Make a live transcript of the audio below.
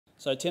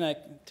So tēnā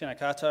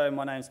koutou,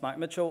 my name's Mark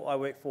Mitchell. I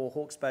work for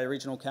Hawke's Bay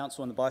Regional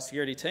Council in the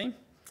Biosecurity team.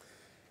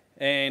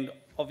 And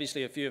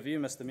obviously a few of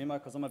you missed the memo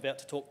because I'm about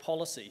to talk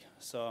policy,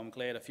 so I'm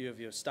glad a few of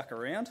you have stuck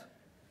around.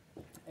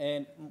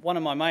 And one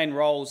of my main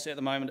roles at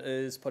the moment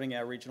is putting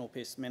our regional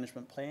pest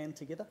management plan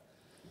together.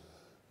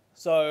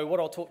 So what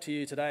I'll talk to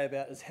you today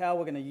about is how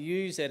we're going to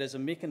use that as a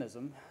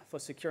mechanism for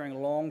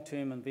securing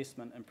long-term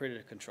investment in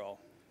predator control.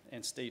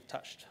 And Steve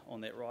touched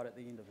on that right at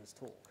the end of his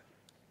talk.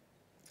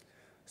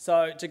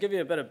 So to give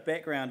you a bit of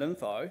background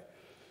info,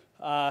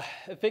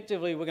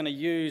 effectively we're going to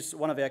use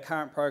one of our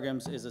current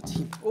programs as a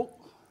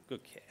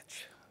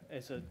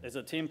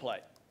template.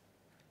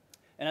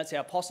 And it's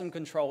our Possum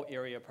Control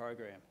Area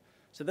program.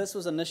 So this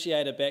was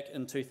initiated back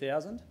in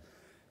 2000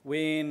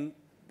 when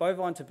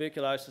bovine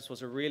tuberculosis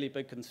was a really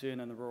big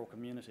concern in the rural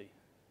community.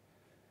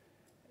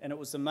 And it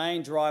was the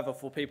main driver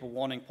for people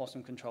wanting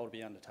possum control to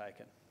be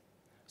undertaken.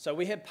 So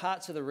we had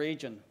parts of the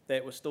region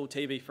that were still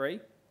TB-free,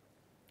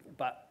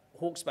 but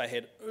Hawke's Bay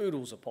had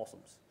oodles of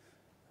possums.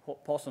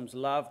 Possums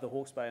love the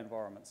Hawke's Bay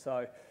environment.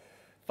 So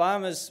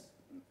farmers,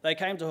 they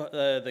came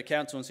to the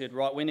council and said,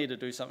 right, we need to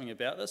do something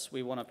about this.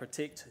 We want to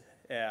protect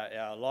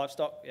our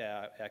livestock,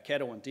 our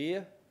cattle and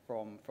deer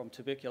from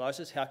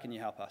tuberculosis. How can you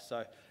help us?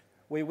 So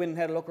we went and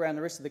had a look around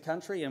the rest of the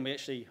country, and we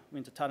actually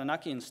went to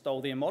Taranaki and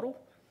stole their model,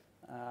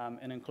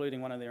 and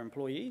including one of their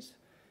employees,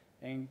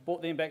 and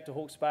brought them back to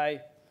Hawke's Bay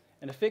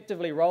and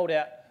effectively rolled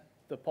out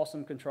the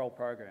possum control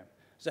program.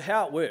 So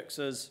how it works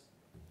is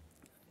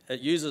it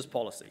uses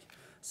policy.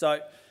 So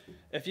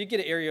if you get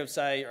an area of,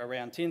 say,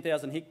 around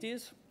 10,000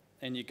 hectares,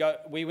 and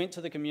we went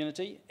to the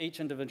community,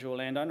 each individual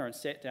landowner, and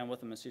sat down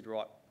with them and said,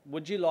 right,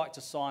 would you like to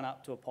sign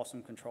up to a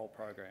possum control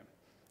program?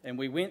 And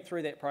we went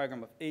through that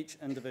program with each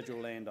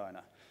individual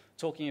landowner,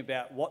 talking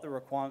about what the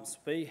requirements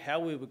would be, how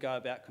we would go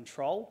about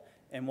control,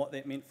 and what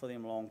that meant for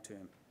them long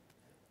term.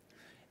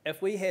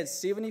 If we had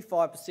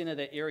 75% of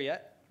that area,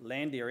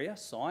 land area,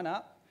 sign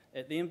up,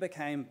 it then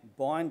became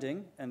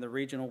binding in the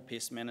regional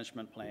pest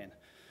management plan.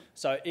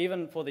 So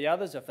even for the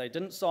others, if they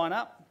didn't sign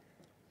up,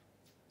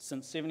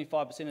 since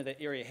 75% of that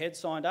area had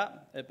signed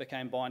up, it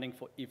became binding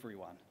for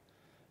everyone.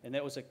 And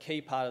that was a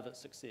key part of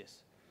its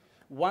success.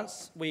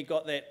 Once we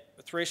got that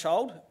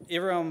threshold,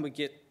 everyone would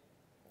get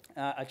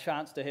a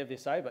chance to have their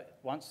say, but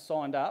once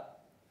signed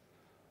up,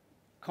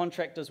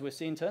 contractors were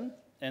sent in,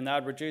 and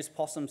they'd reduce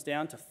possums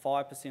down to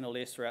 5% or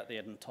less throughout the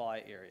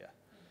entire area.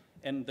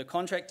 And the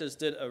contractors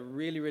did a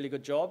really, really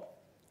good job.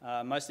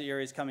 Most of the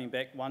areas coming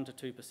back 1%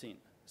 to 2%.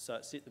 So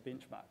it set the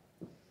benchmark.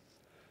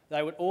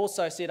 They would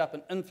also set up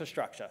an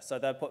infrastructure. So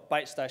they'd put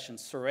bait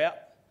stations throughout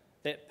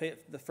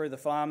through the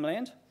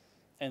farmland,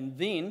 and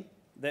then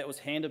that was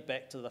handed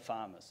back to the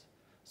farmers.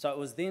 So it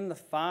was then the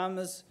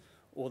farmers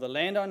or the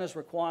landowner's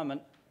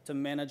requirement to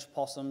manage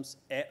possums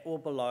at or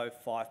below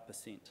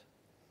 5%.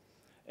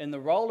 And the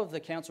role of the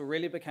council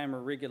really became a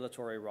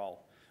regulatory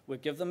role.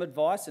 We'd give them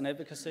advice and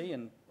advocacy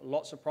and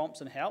lots of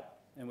prompts and help,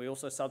 and we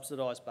also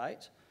subsidised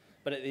bait.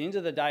 But at the end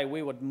of the day,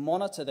 we would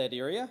monitor that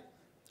area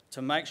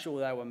to make sure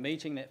they were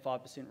meeting that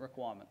 5%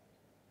 requirement.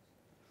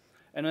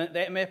 And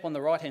that map on the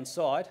right-hand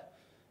side,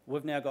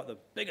 we've now got the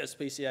biggest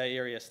PCA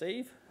area,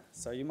 Steve.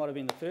 So you might have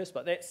been the first,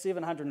 but that's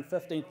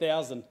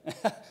 715,000,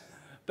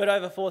 bit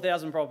over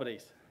 4,000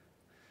 properties.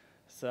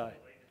 So,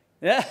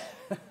 yeah.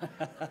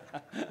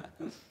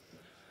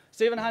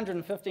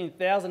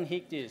 715,000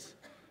 hectares.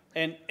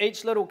 And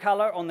each little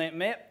colour on that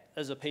map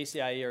is a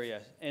PCA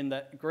area, and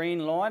the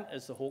green line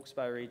is the Hawke's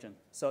Bay region.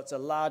 So it's a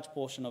large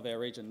portion of our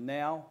region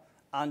now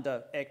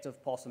under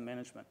active possum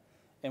management.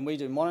 And we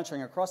do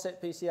monitoring across that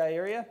PCA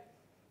area,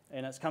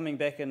 and it's coming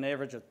back an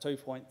average of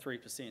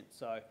 2.3%.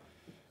 So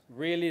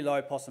really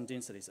low possum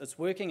densities. It's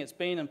working, it's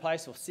been in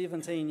place for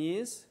 17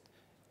 years,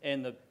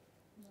 and the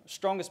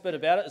strongest bit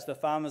about it is the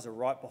farmers are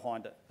right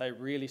behind it. They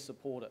really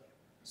support it.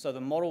 So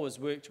the model has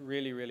worked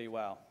really, really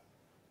well.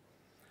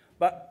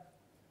 But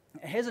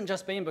it hasn't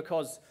just been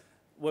because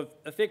we've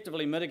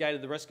effectively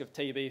mitigated the risk of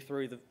TB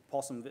through the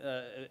possum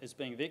as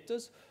being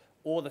vectors,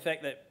 or the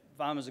fact that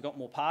farmers have got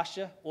more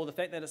pasture, or the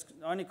fact that it's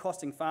only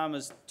costing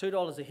farmers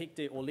 $2 a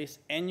hectare or less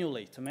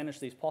annually to manage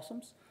these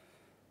possums.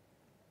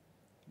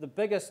 The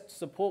biggest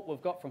support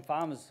we've got from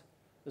farmers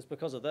is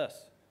because of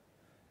this.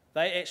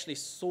 They actually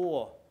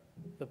saw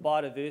the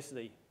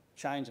biodiversity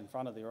change in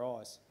front of their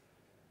eyes.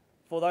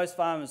 For those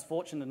farmers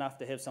fortunate enough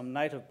to have some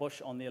native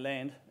bush on their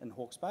land in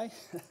Hawke's Bay,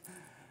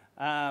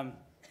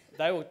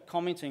 they were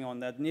commenting on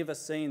they'd never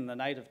seen the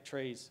native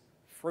trees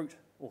fruit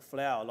or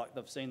flower like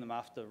they've seen them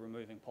after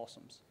removing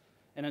possums.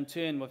 And in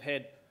turn, we've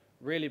had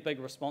really big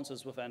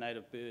responses with our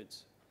native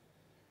birds.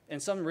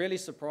 And some really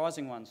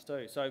surprising ones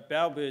too. So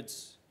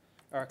bowerbirds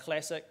are a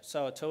classic,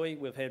 so are tui.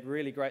 We've had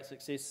really great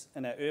success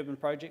in our urban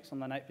projects on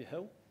the Napier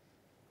Hill.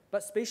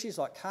 But species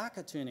like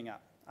kaka turning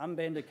up,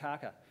 unbanded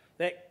kaka.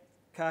 That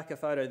kaka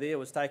photo there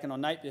was taken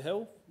on Napier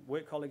Hill,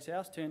 work colleague's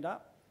house, turned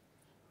up.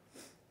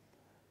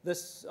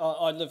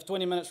 I live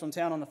 20 minutes from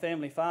town on a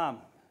family farm,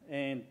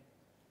 and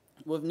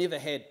we've never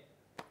had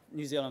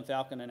New Zealand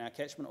falcon in our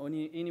catchment or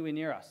anywhere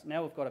near us.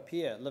 Now we've got a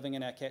pair living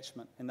in our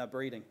catchment, and they're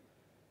breeding.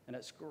 And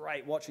it's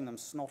great watching them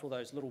snottle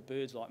those little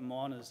birds like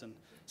miners and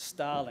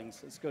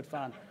starlings. It's good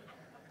fun.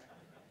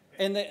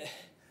 And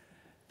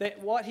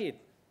that whitehead,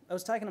 it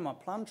was taken in my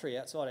plum tree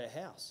outside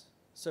our house.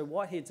 So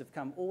whiteheads have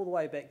come all the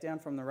way back down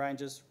from the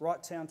ranges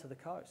right down to the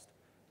coast.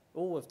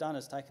 All we've done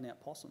is taken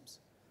out possums.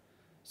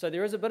 So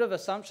there is a bit of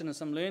assumption and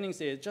some learnings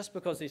there, just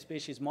because these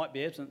species might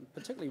be absent,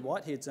 particularly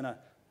whiteheads in a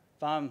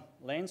farm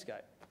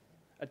landscape.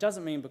 It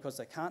doesn't mean because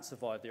they can't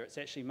survive there, it's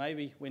actually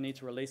maybe we need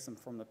to release them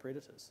from the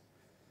predators.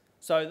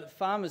 So the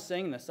farmers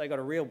seeing this, they got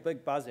a real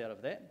big buzz out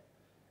of that.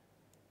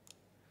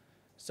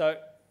 So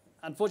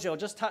unfortunately,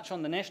 I'll just touch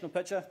on the national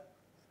picture.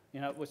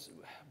 You know,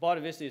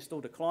 biodiversity is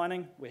still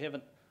declining. We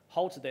haven't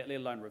halted that,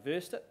 let alone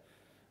reversed it.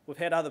 We've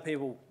had other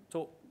people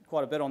talk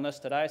quite a bit on this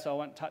today, so I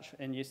won't touch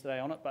in yesterday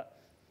on it, but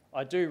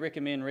I do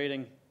recommend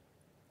reading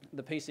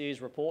the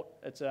PCE's report.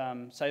 It's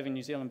Saving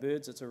New Zealand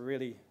Birds. It's a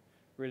really,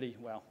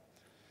 well,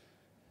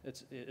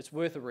 it's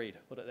worth a read,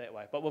 put it that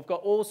way. But we've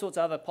got all sorts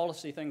of other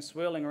policy things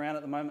swirling around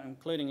at the moment,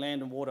 including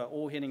land and water,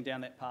 all heading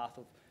down that path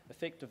of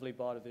effectively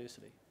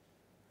biodiversity.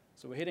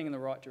 So we're heading in the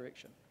right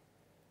direction.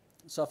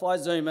 So if I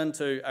zoom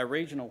into a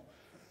regional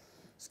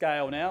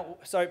scale now,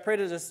 so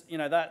predators, you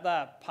know,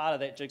 they're part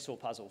of that jigsaw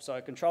puzzle. So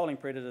controlling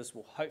predators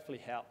will hopefully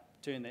help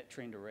turn that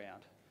trend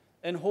around.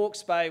 In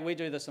Hawke's Bay, we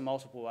do this in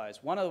multiple ways.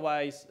 One of the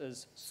ways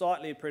is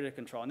site-led predator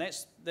control, and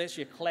that's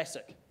your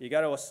classic. You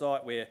go to a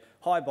site where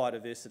high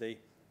biodiversity,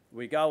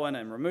 we go in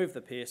and remove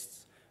the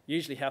pests,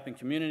 usually helping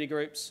community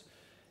groups,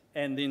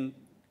 and then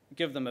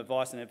give them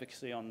advice and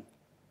advocacy on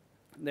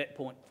that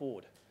point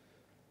forward.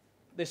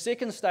 The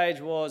second stage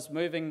was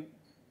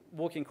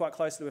working quite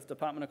closely with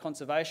Department of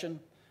Conservation.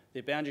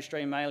 Their boundary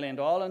stream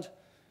mainland island,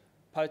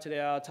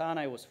 Potere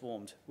Tane was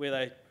formed, where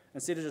they,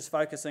 instead of just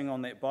focusing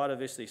on that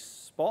biodiversity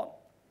spot,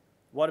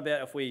 what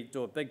about if we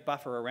do a big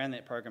buffer around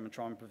that program and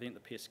try and prevent the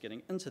pests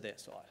getting into that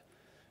site?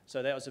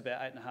 So that was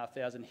about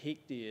 8,500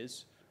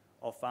 hectares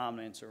of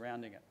farmland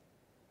surrounding it.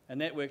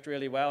 And that worked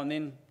really well, and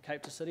then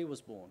Cape to City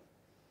was born.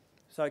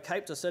 So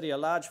Cape to City, a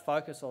large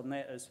focus on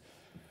that is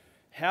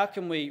how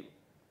can we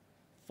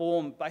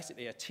form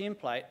basically a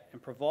template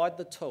and provide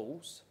the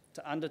tools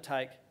to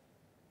undertake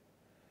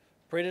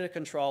predator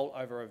control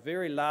over a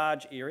very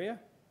large area,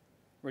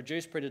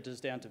 reduce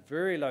predators down to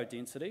very low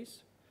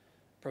densities,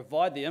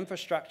 provide the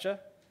infrastructure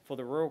for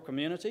the rural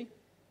community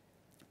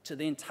to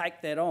then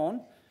take that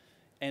on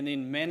and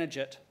then manage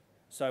it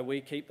so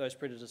we keep those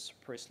predators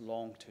suppressed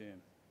long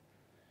term.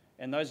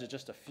 And those are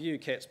just a few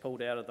cats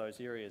pulled out of those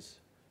areas.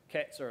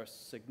 Cats are a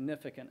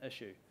significant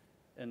issue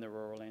in the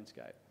rural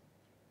landscape.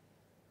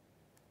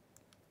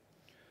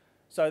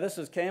 So this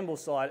is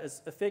Campbell's side.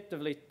 It's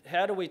effectively,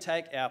 how do we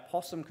take our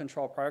possum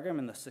control program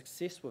and the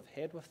success we've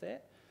had with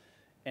that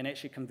and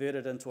actually convert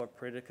it into a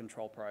predator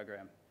control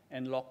program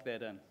and lock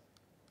that in?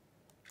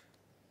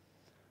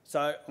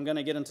 So I'm going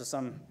to get into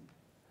some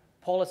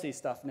policy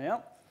stuff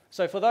now.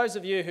 So for those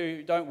of you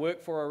who don't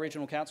work for a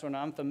regional council and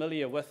are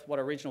unfamiliar with what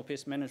a regional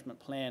pest management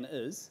plan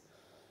is,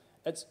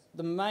 it's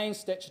the main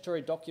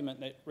statutory document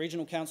that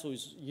regional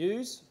councils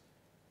use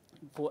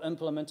for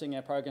implementing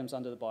our programs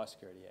under the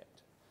Biosecurity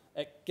Act.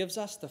 It gives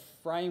us the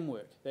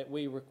framework that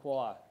we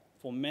require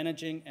for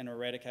managing and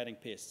eradicating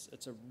pests.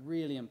 It's a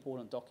really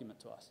important document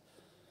to us.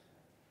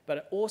 But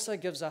it also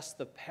gives us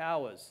the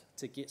powers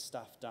to get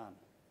stuff done.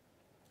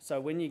 So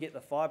when you get the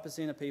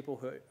 5% of people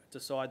who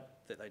decide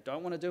that they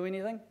don't want to do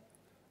anything,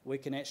 we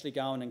can actually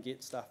go in and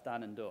get stuff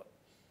done and do it.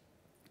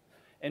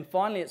 And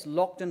finally, it's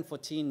locked in for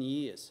 10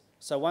 years.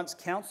 So once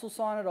council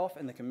sign it off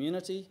and the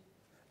community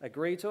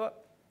agree to it,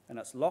 and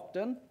it's locked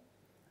in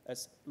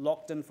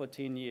for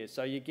 10 years.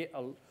 So you get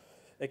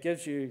it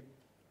gives you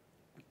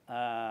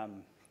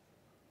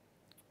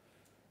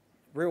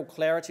real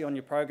clarity on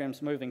your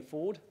programs moving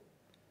forward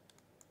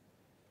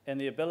and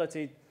the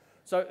ability.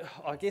 So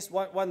I guess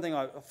one thing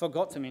I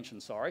forgot to mention,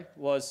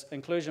 was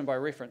inclusion by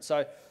reference.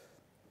 So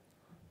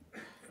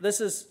this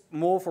is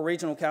more for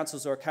regional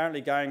councils who are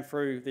currently going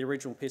through the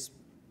regional pest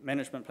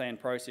management plan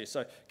process.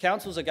 So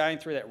councils are going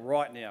through that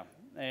right now,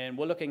 and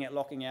we're looking at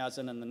locking ours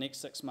in the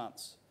next 6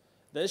 months.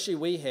 The issue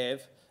we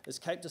have is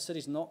Cape to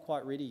City's not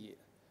quite ready yet.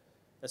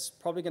 It's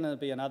probably going to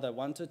be another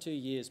 1 to 2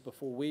 years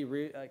before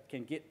we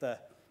can get the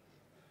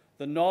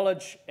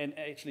knowledge and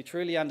actually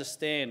truly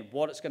understand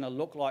what it's going to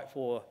look like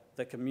for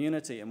the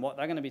community and what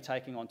they're going to be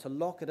taking on to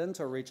lock it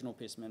into a regional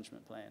pest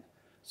management plan.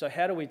 So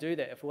how do we do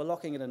that? If we're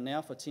locking it in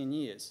now for 10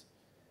 years,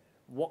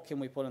 what can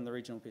we put in the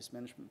regional pest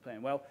management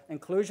plan? Well,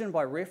 inclusion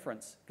by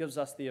reference gives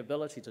us the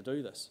ability to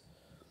do this.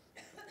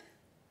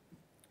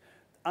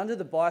 Under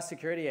the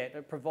Biosecurity Act,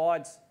 it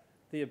provides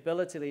the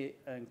ability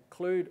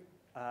to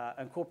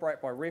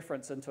incorporate by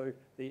reference into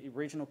the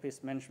regional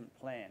pest management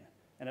plan.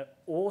 And it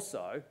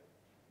also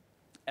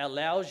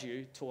allows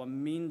you to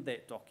amend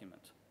that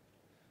document.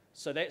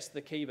 So that's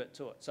the key bit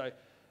to it. So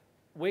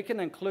we can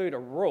include a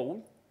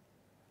rule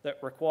that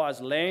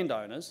requires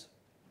landowners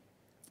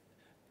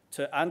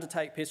to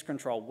undertake pest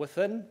control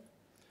within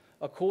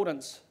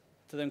accordance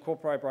to the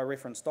incorporated by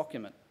reference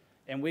document,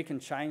 and we can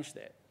change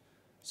that.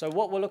 So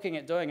what we're looking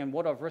at doing and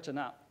what I've written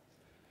up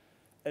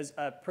is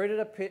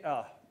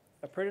a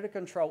a predator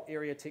control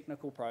area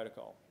technical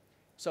protocol.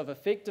 So I've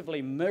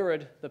effectively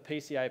mirrored the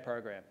PCA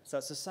program. So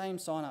it's the same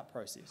sign-up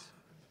process.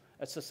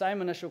 It's the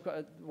same initial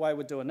way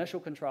we do initial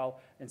control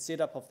and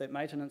set up of that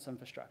maintenance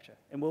infrastructure.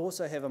 And we'll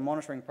also have a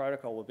monitoring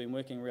protocol. We've been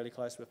working really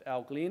close with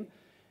Al Glenn,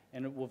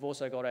 and we've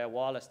also got our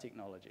wireless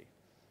technology.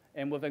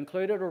 And we've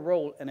included a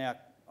rule in our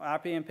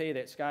RPMP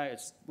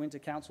it's went to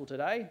council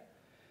today,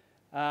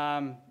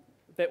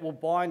 that will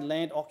bind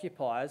land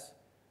occupiers.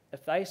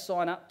 If they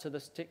sign up to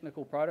this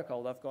technical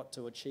protocol, they've got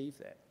to achieve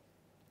that.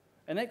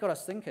 And that got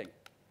us thinking,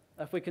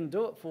 if we can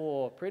do it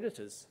for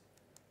predators,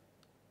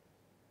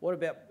 what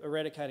about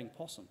eradicating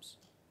possums?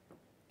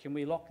 Can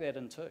we lock that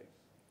in too?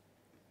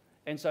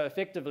 And so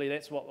effectively,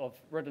 that's what I've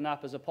written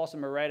up as a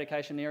possum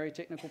eradication area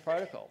technical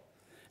protocol.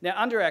 Now,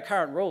 under our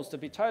current rules, to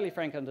be totally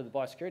frank, under the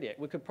Biosecurity Act,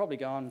 we could probably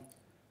go on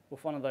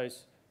with one of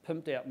those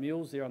pimped out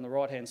mules there on the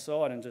right-hand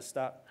side and just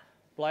start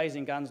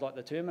blazing guns like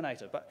the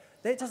Terminator. But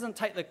that doesn't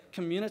take the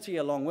community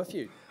along with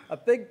you. A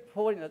big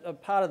point, a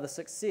part of the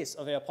success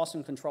of our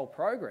possum control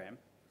program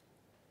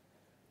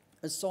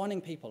is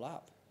signing people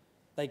up.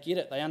 They get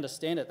it, they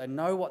understand it, they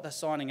know what they're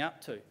signing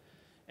up to,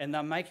 and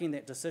they're making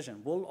that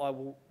decision.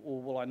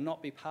 Will I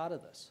not be part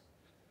of this?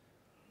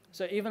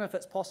 So even if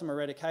it's possum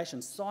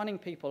eradication, signing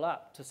people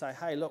up to say,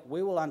 hey, look,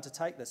 we will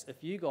undertake this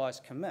if you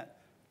guys commit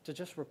to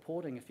just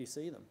reporting if you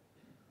see them,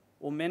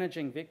 or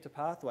managing vector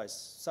pathways,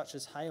 such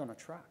as hay on a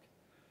truck.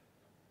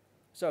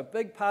 So a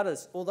big part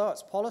is, although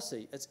it's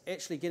policy, it's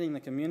actually getting the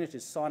community to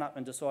sign up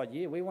and decide,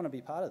 yeah, we want to be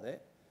part of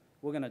that,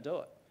 we're going to do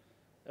it.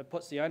 It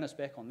puts the onus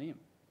back on them.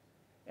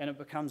 And it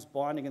becomes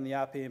binding in the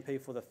RPMP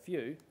for the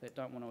few that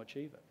don't want to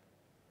achieve it.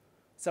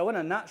 So in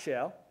a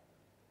nutshell,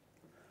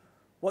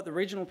 what the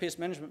Regional Pest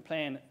Management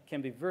Plan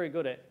can be very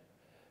good at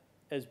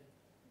is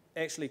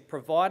actually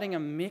providing a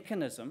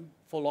mechanism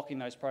for locking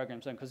those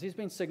programs in, because there's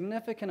been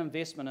significant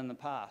investment in the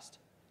past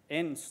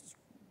and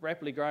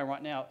rapidly growing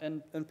right now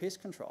in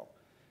pest control.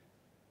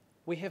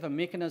 We have a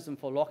mechanism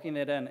for locking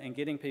that in and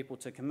getting people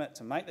to commit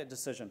to make that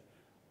decision.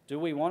 Do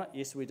we want it?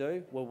 Yes, we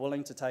do. We're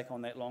willing to take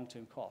on that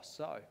long-term cost.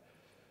 So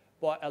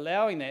by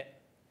allowing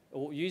that,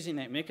 or using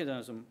that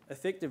mechanism,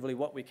 effectively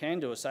what we can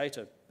do is say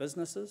to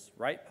businesses,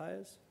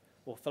 ratepayers,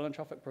 or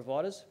philanthropic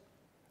providers,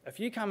 if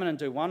you come in and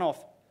do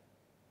one-off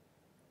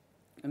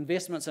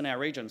investments in our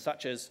region,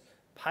 such as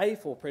pay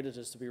for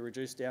predators to be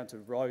reduced down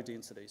to low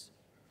densities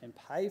and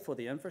pay for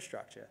the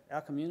infrastructure,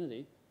 our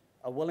community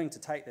are willing to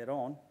take that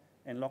on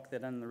and lock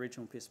that in the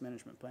Regional Pest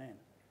Management Plan.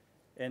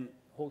 And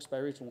Hawke's Bay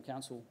Regional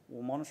Council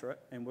will monitor it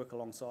and work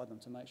alongside them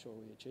to make sure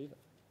we achieve it.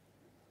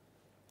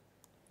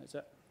 That's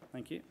it.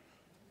 Thank you.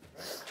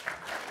 It's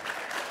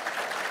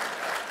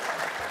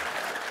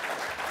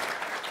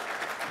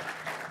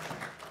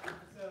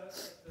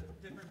a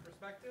different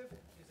perspective,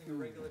 using a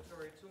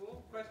regulatory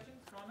tool.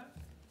 Questions, comments?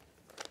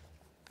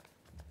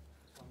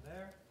 One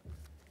there.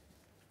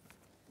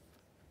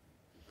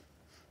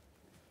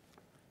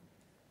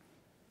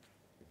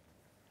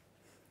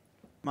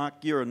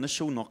 Mark, your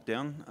initial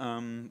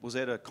knockdown, was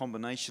that a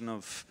combination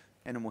of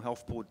Animal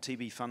Health Board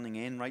TB funding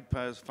and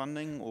ratepayers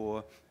funding,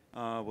 or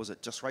was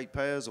it just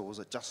ratepayers, or was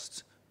it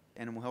just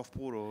Animal Health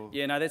Board? Or?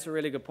 Yeah, no, that's a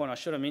really good point. I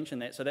should have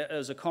mentioned that. So that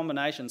is a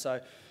combination. So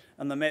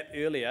on the map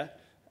earlier,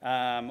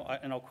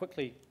 and I'll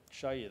quickly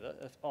show you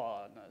that.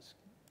 Oh, no, it's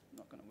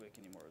not going to work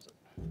anymore, is it?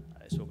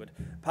 It's all good.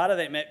 Part of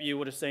that map, you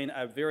would have seen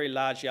a very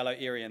large yellow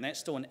area, and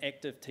that's still an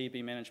active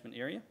TB management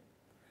area.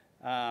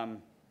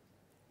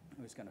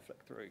 Who's going to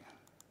flick through?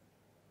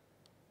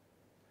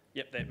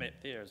 Yep, that map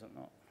there, is it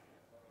not?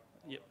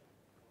 Yep.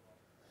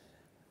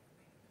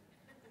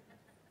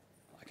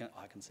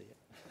 I can see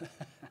it.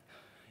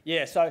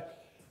 Yeah, so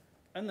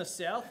in the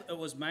south, it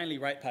was mainly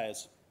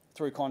ratepayers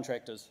through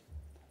contractors.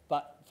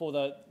 But for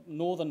the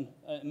northern,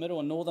 middle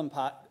and northern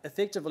part,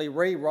 effectively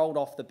re-rolled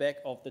off the back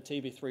of the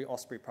TB3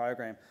 Osprey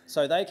program.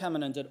 So they come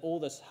in and did all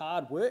this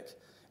hard work,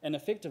 and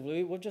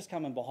effectively we've just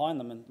come in behind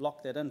them and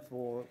locked that in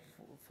for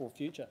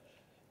future.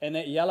 And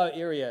that yellow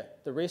area,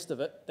 the rest of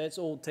it, that's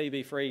all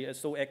TB-free.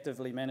 It's all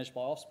actively managed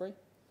by Osprey.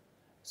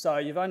 So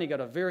you've only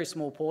got a very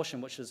small portion,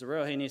 which is the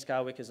Ruahines,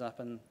 Kawekas up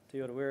in Te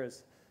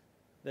Uraweras,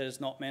 that is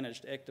not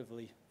managed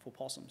actively for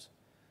possums.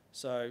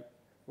 So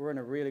we're in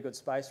a really good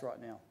space right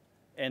now.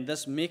 And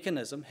this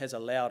mechanism has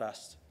allowed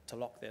us to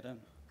lock that in.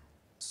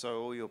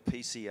 So all your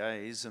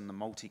PCAs and the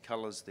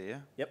multicolours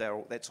there, yep,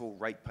 that's all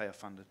ratepayer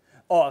funded?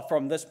 Oh,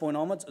 from this point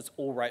onwards, it's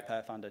all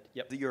ratepayer funded,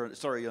 yep. Your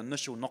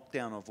initial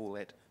knockdown of all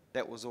that,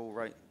 that was all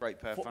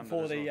ratepayer funded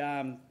for as the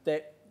well.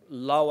 that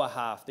lower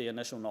half, the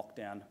initial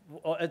knockdown,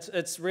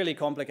 it's really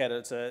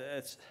complicated.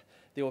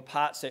 There were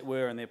parts that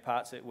were and there were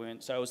parts that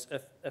weren't. So it was,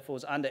 if it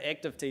was under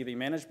active TB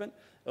management,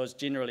 it was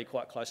generally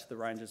quite close to the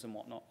ranges and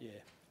whatnot. Yeah.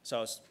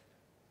 So it's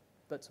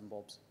bits and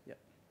bobs. Yeah.